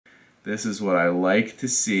This is what I like to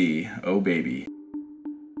see. Oh baby.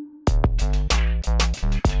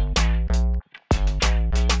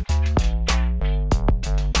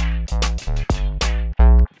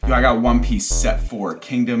 I got One Piece set 4,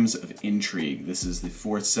 Kingdoms of Intrigue. This is the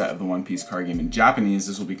 4th set of the One Piece card game in Japanese.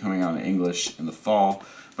 This will be coming out in English in the fall.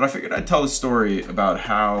 But I figured I'd tell the story about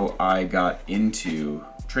how I got into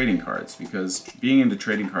trading cards, because being into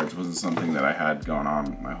trading cards wasn't something that I had going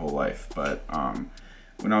on my whole life. But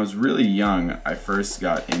when I was really young, I first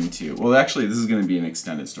got into, well actually this is going to be an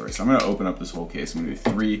extended story. So I'm going to open up this whole case. I'm going to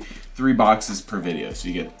do three boxes per video. So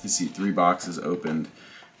you get to see 3 boxes opened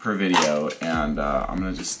per video, and I'm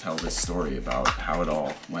gonna just tell this story about how it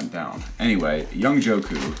all went down. Anyway, young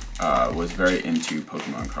Johku was very into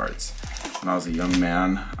Pokemon cards. When I was a young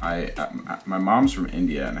man, my mom's from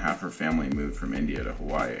India, and half her family moved from India to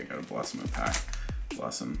Hawaii. I gotta bless him a pack,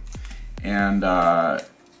 bless him. And I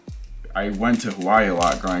went to Hawaii a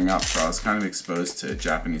lot growing up, so I was kind of exposed to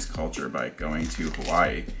Japanese culture by going to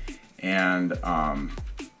Hawaii. And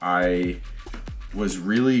I was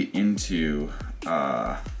really into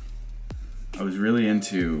Pokemon.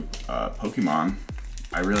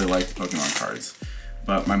 I really liked Pokemon cards.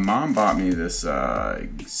 But my mom bought me this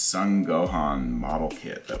Son Gohan model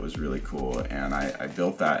kit that was really cool, and I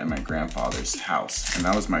built that in my grandfather's house. And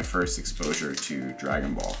that was my first exposure to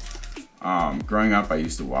Dragon Ball. Growing up, I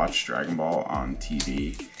used to watch Dragon Ball on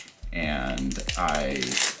TV, and I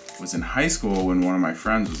was in high school when one of my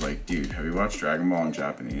friends was like, dude, have you watched Dragon Ball in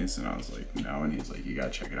Japanese? And I was like, no, and he's like, you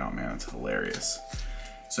gotta check it out, man, it's hilarious.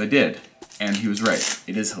 So I did, and he was right,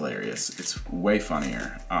 it is hilarious. It's way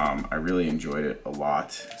funnier. I really enjoyed it a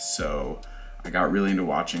lot, so I got really into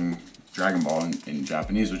watching Dragon Ball in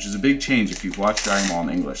Japanese, which is a big change if you've watched Dragon Ball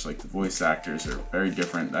in English. Like, the voice actors are very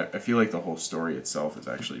different. I feel like the whole story itself is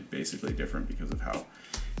actually basically different because of how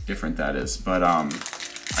different that is. But I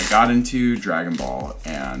got into Dragon Ball,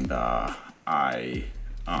 and I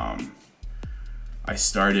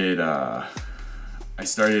started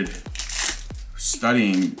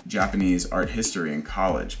studying Japanese art history in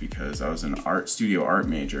college because I was an studio art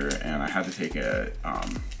major, and I had to take an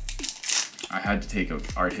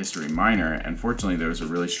art history minor, and fortunately there was a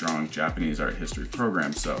really strong Japanese art history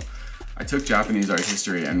program, so I took Japanese art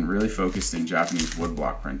history and really focused in Japanese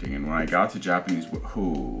woodblock printing. And when I got to Japanese, these look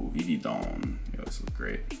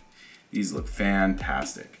great. These look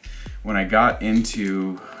fantastic. When I got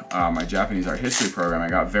into my Japanese art history program, I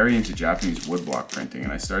got very into Japanese woodblock printing,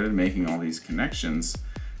 and I started making all these connections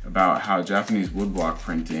about how Japanese woodblock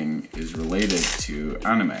printing is related to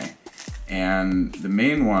anime. And the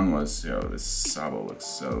main one was, this Sabo looks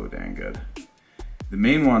so dang good. The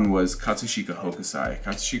main one was Katsushika Hokusai.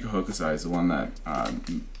 Katsushika Hokusai is the one that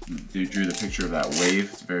drew the picture of that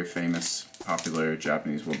wave. It's a very famous, popular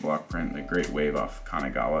Japanese woodblock print, the Great Wave off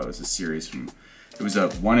Kanagawa. It was a series from, it was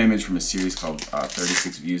one image from a series called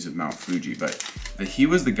 36 Views of Mount Fuji, but he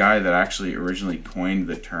was the guy that actually originally coined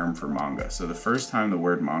the term for manga. So the first time the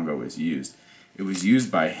word manga was used, it was used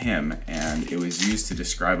by him, and it was used to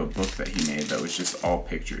describe a book that he made that was just all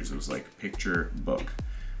pictures. It was like a picture book.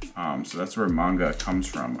 So that's where manga comes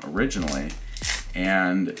from originally.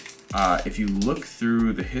 And if you look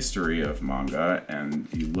through the history of manga and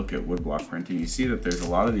you look at woodblock printing, you see that there's a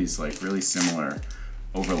lot of these like really similar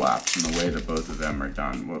overlaps in the way that both of them are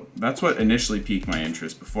done. Well, that's what initially piqued my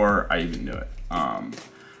interest before I even knew it.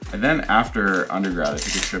 And then after undergrad, I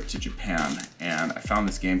took a trip to Japan, and I found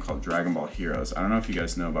this game called Dragon Ball Heroes. I don't know if you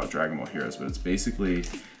guys know about Dragon Ball Heroes, but it's basically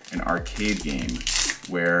an arcade game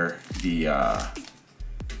where the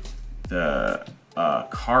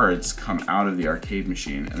cards come out of the arcade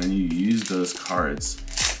machine, and then you use those cards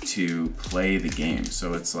to play the game.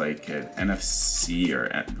 So it's like an NFC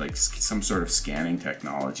or like some sort of scanning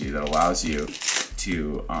technology that allows you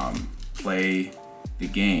to play the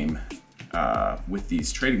game with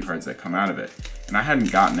these trading cards that come out of it. And I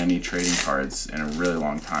hadn't gotten any trading cards in a really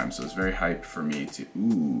long time, so it was very hyped for me to,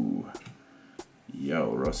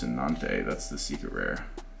 Rocinante, that's the secret rare.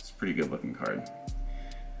 It's a pretty good looking card.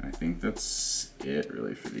 And I think that's it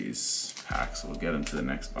really for these packs. We'll get into the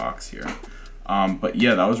next box here. But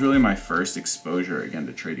yeah, that was really my first exposure again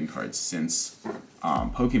to trading cards since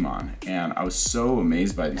Pokemon, and I was so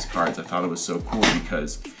amazed by these cards. I thought it was so cool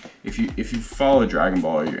because if you follow Dragon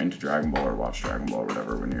Ball, or you're into Dragon Ball, or watch Dragon Ball or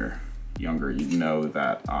whatever when you're younger, you'd know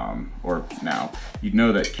that, or now, you'd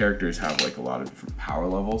know that characters have like a lot of different power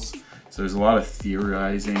levels. So there's a lot of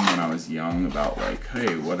theorizing when I was young about like,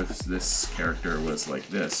 hey, what if this character was like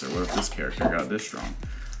this, or what if this character got this strong?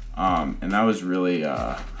 And that was really,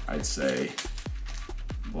 I'd say,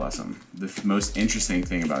 bless him, the most interesting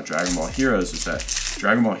thing about Dragon Ball Heroes was that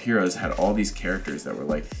Dragon Ball Heroes had all these characters that were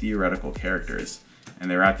like theoretical characters, and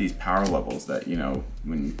they're at these power levels that, you know,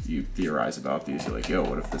 when you theorize about these, you're like, yo,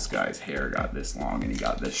 what if this guy's hair got this long and he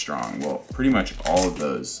got this strong? Well, pretty much all of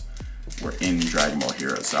those were in Dragon Ball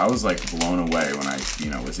Heroes. So I was like blown away when I, you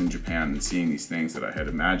know, was in Japan and seeing these things that I had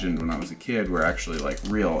imagined when I was a kid were actually like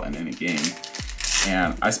real and in a game.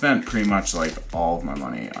 And I spent pretty much like all of my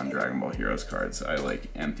money on Dragon Ball Heroes cards. I like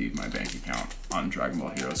emptied my bank account on Dragon Ball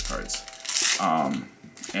Heroes cards.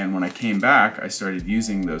 And when I came back, I started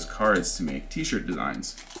using those cards to make t-shirt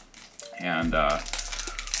designs. And,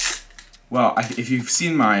 well, if you've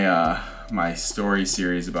seen my, my story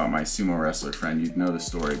series about my sumo wrestler friend, you'd know the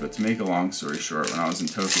story. But to make a long story short, when I was in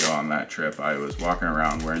Tokyo on that trip, I was walking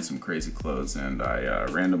around wearing some crazy clothes, and I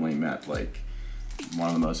randomly met like one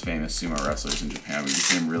of the most famous sumo wrestlers in Japan. We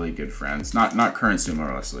became really good friends. Not current sumo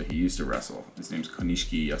wrestler, he used to wrestle. His name's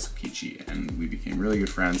Konishiki Yasukichi, and we became really good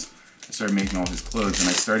friends. I started making all his clothes, and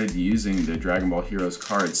I started using the Dragon Ball Heroes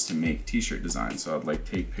cards to make t-shirt designs. So I'd like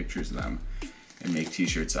take pictures of them and make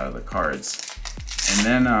t-shirts out of the cards. And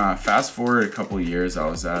then fast forward a couple of years, I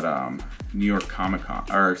was at New York Comic Con,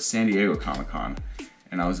 or San Diego Comic Con,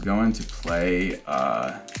 and I was going to play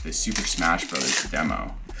the Super Smash Bros.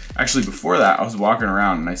 Demo. Actually, before that, I was walking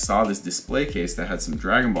around and I saw this display case that had some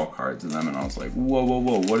Dragon Ball cards in them, and I was like, whoa, whoa,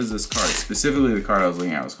 whoa, what is this card? Specifically, the card I was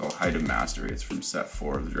looking at was called Height of Mastery. It's from set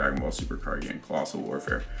 4 of the Dragon Ball Super card game, Colossal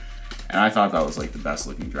Warfare. And I thought that was like the best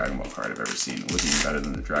looking Dragon Ball card I've ever seen. It wasn't even better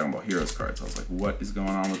than the Dragon Ball Heroes cards. I was like, what is going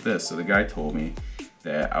on with this? So the guy told me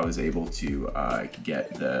that I was able to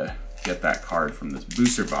get that card from this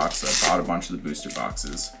booster box. So I bought a bunch of the booster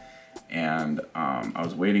boxes. And I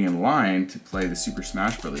was waiting in line to play the Super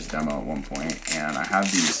Smash Bros. Demo at one point, and I had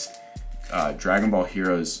these Dragon Ball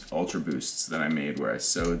Heroes Ultra Boosts that I made where I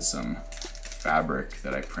sewed some fabric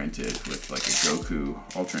that I printed with like a Goku,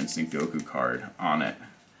 Ultra Instinct Goku card on it.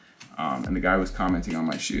 And the guy was commenting on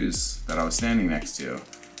my shoes that I was standing next to.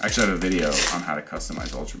 I actually have a video on how to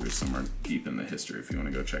customize Ultra Boost somewhere deep in the history if you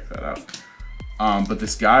want to go check that out. But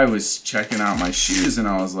this guy was checking out my shoes, and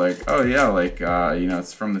I was like, oh yeah, like, you know,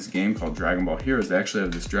 it's from this game called Dragon Ball Heroes. They actually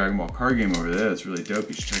have this Dragon Ball card game over there. It's really dope.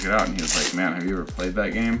 You should check it out. And he was like, man, have you ever played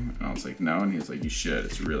that game? And I was like, no. And he was like, you should.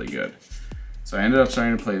 It's really good. So I ended up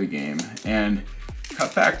starting to play the game. And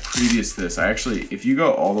cut back previous to this, I actually, if you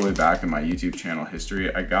go all the way back in my YouTube channel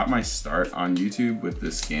history, I got my start on YouTube with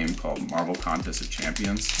this game called Marvel Contest of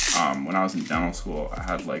Champions. When I was in dental school, I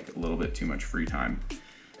had like a little bit too much free time,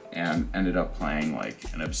 and ended up playing like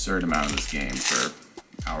an absurd amount of this game for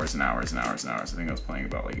hours and hours and hours and hours. I think I was playing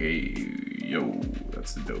about like, hey, yo,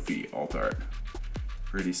 that's the Dofi alt art.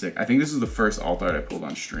 Pretty sick. I think this is the first alt art I pulled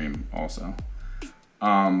on stream also.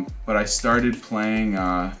 But I started playing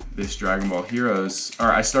this Dragon Ball Heroes,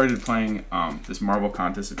 or I started playing this Marvel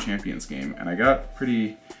Contest of Champions game, and I got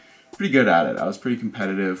pretty good at it. I was pretty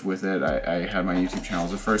competitive with it. I had my YouTube channel. I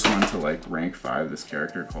was the first one to like rank 5 this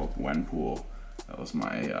character called Gwenpool. That was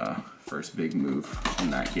my first big move in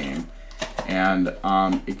that game. And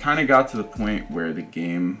it kind of got to the point where the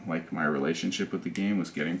game, like my relationship with the game was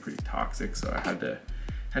getting pretty toxic, so I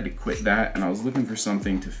had to quit that, and I was looking for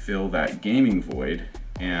something to fill that gaming void,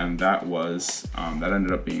 and that was, that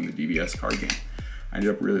ended up being the DBS card game. I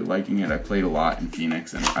ended up really liking it. I played a lot in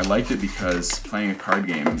Phoenix, and I liked it because playing a card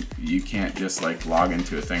game, you can't just like log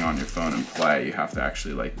into a thing on your phone and play. You have to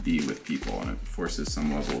actually like be with people, and it forces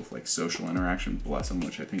some level of like social interaction, bless them,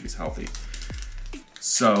 which I think is healthy.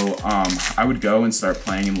 So I would go and start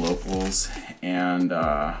playing in locals, and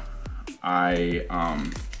I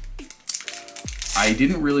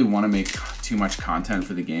didn't really want to make too much content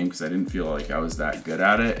for the game because I didn't feel like I was that good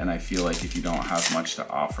at it, and I feel like if you don't have much to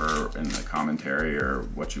offer in the commentary or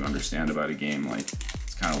what you understand about a game, like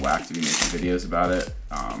it's kind of whack to be making videos about it,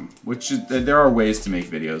 there are ways to make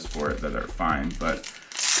videos for it that are fine, but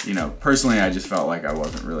you know, personally I just felt like I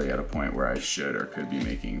wasn't really at a point where I should or could be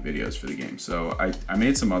making videos for the game. So I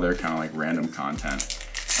made some other kind of like random content.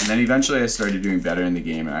 And then eventually I started doing better in the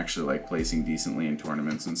game and actually like placing decently in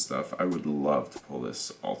tournaments and stuff. I would love to pull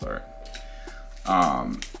this alt art.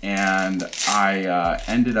 And I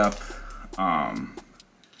ended up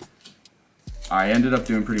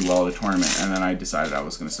doing pretty well at the tournament, and then I decided I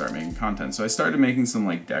was going to start making content. So I started making some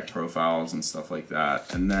like deck profiles and stuff like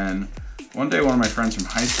that. And then one day one of my friends from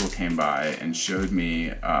high school came by and showed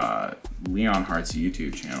me Leon Hart's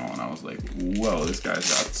YouTube channel, and I was like, whoa, this guy's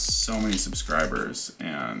got so many subscribers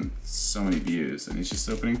and so many views, and he's just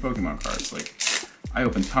opening Pokemon cards. Like, I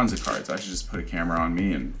open tons of cards. I should just put a camera on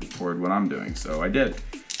me and record what I'm doing. So I did.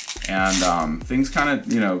 And things kind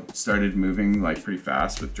of, you know, started moving like pretty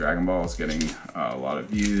fast with Dragon Balls getting a lot of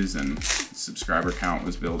views, and subscriber count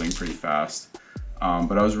was building pretty fast.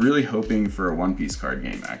 But I was really hoping for a One Piece card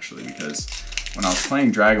game, actually, because when I was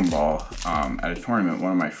playing Dragon Ball at a tournament,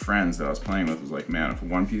 one of my friends that I was playing with was like, man, if a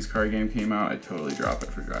One Piece card game came out, I'd totally drop it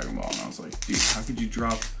for Dragon Ball. And I was like, dude, how could you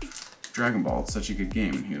drop Dragon Ball? It's such a good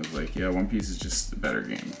game. And he was like, yeah, One Piece is just a better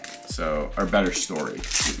game. So, or better story,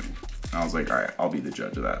 excuse me. And I was like, all right, I'll be the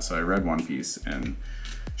judge of that. So I read One Piece, and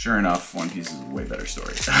sure enough, One Piece is a way better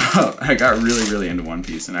story. I got really, really into One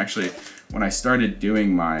Piece. And actually, when I started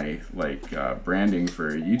doing my branding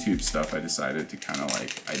for YouTube stuff, I decided to kind of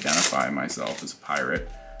like identify myself as a pirate.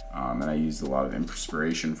 And I used a lot of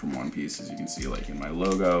inspiration from One Piece, as you can see, like in my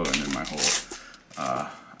logo and in my whole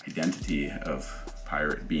identity of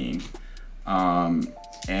pirate being.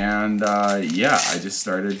 Yeah, I just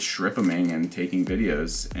started shripming and taking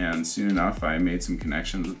videos, and soon enough I made some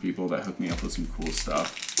connections with people that hooked me up with some cool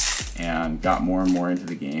stuff and got more and more into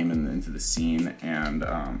the game and into the scene. And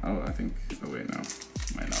oh wait, no,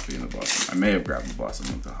 might not be in the blossom. I may have grabbed the blossom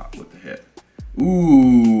with the hit.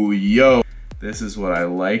 Ooh, yo, this is what I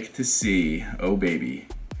like to see. Oh baby,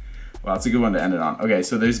 wow, it's a good one to end it on. Okay,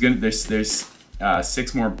 so there's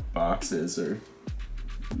 6 more boxes, or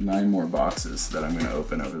 9 more boxes that I'm going to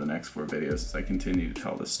open over the next 4 videos as I continue to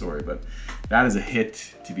tell this story, but that is a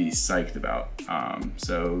hit to be psyched about.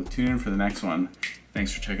 So tune in for the next one.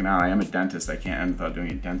 Thanks for checking out. I am a dentist. I can't end without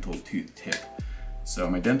doing a dental tooth tip. So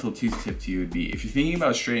my dental tooth tip to you would be, if you're thinking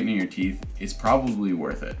about straightening your teeth, it's probably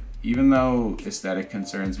worth it. Even though aesthetic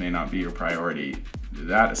concerns may not be your priority,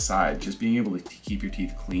 that aside, just being able to keep your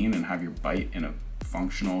teeth clean and have your bite in a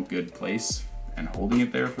functional, good place and holding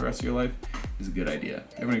it there for the rest of your life is a good idea.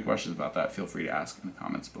 If you have any questions about that, feel free to ask in the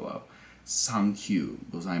comments below. Sankyu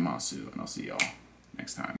gozaimasu, and I'll see y'all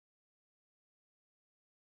next time.